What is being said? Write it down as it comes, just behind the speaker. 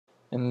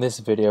In this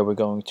video, we're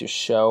going to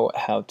show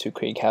how to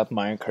create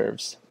Kaplan-Meier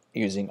curves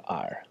using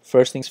R.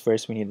 First things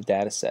first, we need a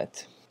data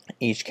set.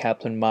 Each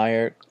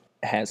Kaplan-Meier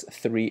has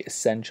three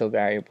essential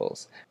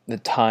variables: the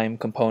time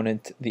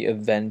component, the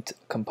event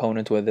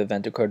component, whether the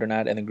event occurred or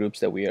not, and the groups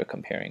that we are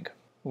comparing.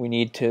 We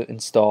need to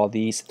install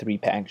these three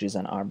packages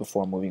on R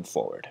before moving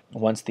forward.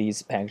 Once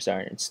these packages are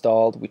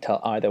installed, we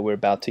tell R that we're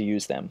about to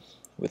use them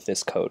with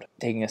this code.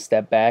 Taking a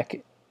step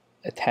back,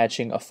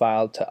 attaching a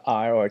file to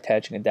R, or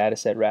attaching a data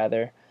set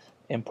rather,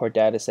 import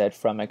dataset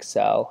from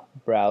Excel,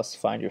 browse,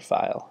 find your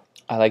file.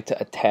 I like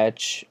to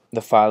attach the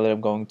file that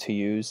I'm going to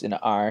use in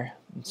R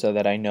so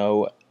that I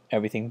know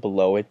everything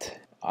below it.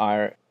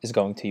 R is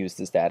going to use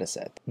this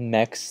dataset.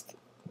 Next,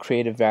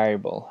 create a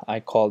variable.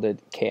 I called it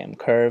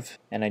kmcurve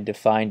and I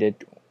defined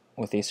it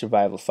with a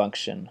survival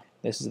function.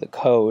 This is the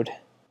code.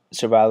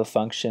 Survival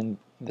function,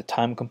 the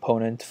time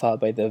component followed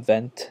by the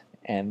event,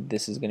 and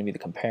this is going to be the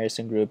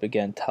comparison group.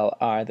 Again, tell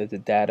R that the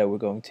data we're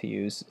going to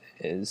use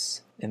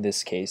is, in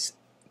this case,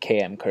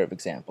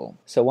 kmcurveexample.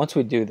 So once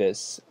we do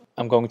this,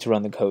 I'm going to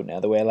run the code now.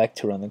 The way I like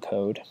to run the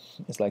code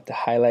is like to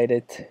highlight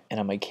it,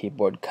 and on my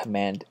keyboard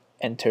Command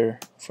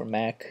Enter for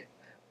Mac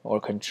or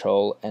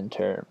Control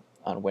Enter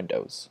on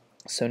Windows.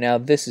 So now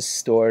this is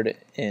stored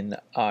in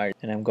R,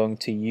 and I'm going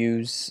to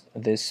use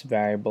this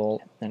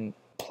variable and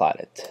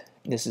plot it.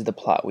 This is the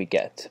plot we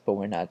get, but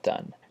we're not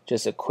done.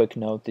 Just a quick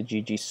note, the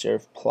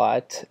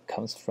ggsurvplot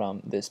comes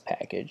from this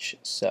package.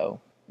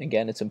 So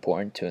again, it's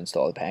important to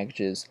install the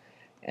packages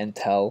and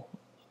tell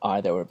R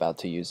that we're about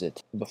to use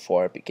it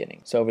before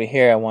beginning. So over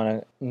here I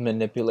want to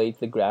manipulate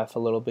the graph a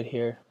little bit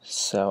here.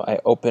 So I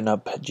open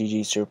up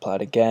ggsurvplot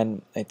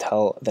again. I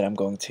tell that I'm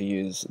going to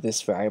use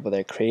this variable that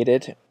I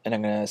created, and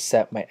I'm going to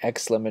set my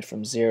x limit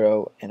from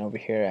 0, and over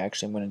here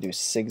actually I'm going to do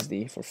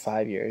 60 for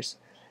 5 years.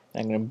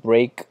 And I'm going to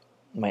break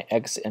my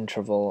x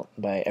interval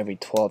by every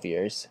 12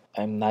 years.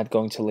 I'm not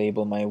going to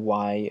label my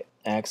y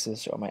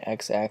axis or my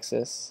x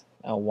axis.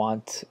 I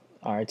want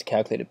R to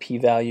calculate a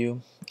p-value.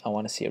 I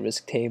want to see a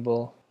risk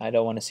table. I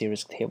don't want to see a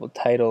risk table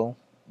title.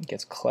 It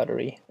gets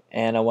cluttery.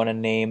 And I want to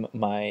name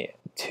my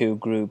two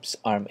groups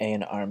arm A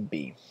and arm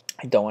B.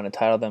 I don't want to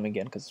title them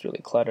again because it's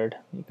really cluttered.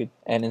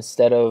 And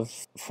instead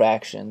of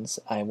fractions,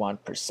 I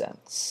want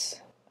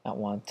percents. I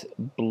want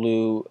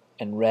blue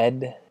and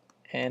red,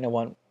 and I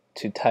want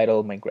to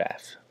title my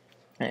graph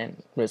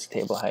and risk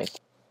table height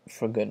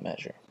for good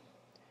measure.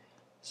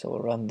 So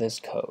we'll run this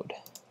code,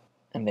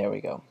 and there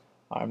we go.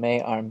 Arm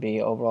A, Arm B,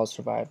 overall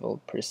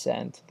survival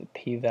percent, the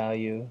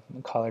p-value,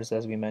 the colors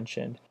as we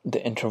mentioned,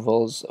 the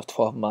intervals of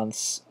 12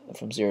 months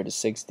from 0 to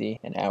 60,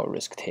 and our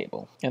risk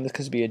table. And this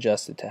could be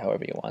adjusted to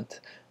however you want.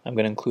 I'm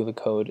going to include the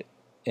code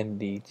in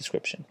the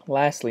description.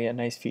 Lastly, a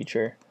nice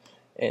feature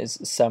is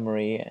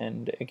summary,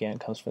 and again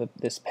comes from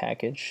this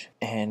package.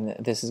 And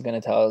this is going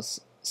to tell us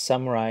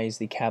summarize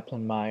the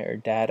Kaplan-Meier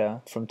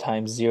data from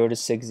time 0 to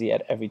 60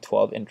 at every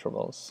 12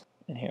 intervals.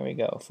 And here we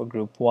go. For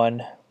group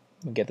 1,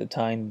 we get the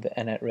time, the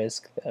n at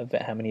risk,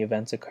 how many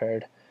events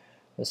occurred,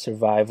 the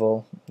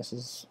survival, this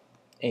is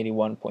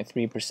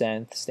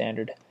 81.3%,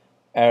 standard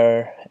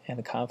error, and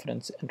the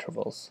confidence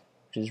intervals,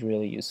 which is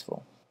really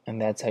useful.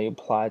 And that's how you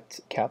plot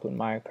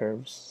Kaplan-Meier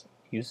curves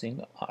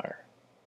using R.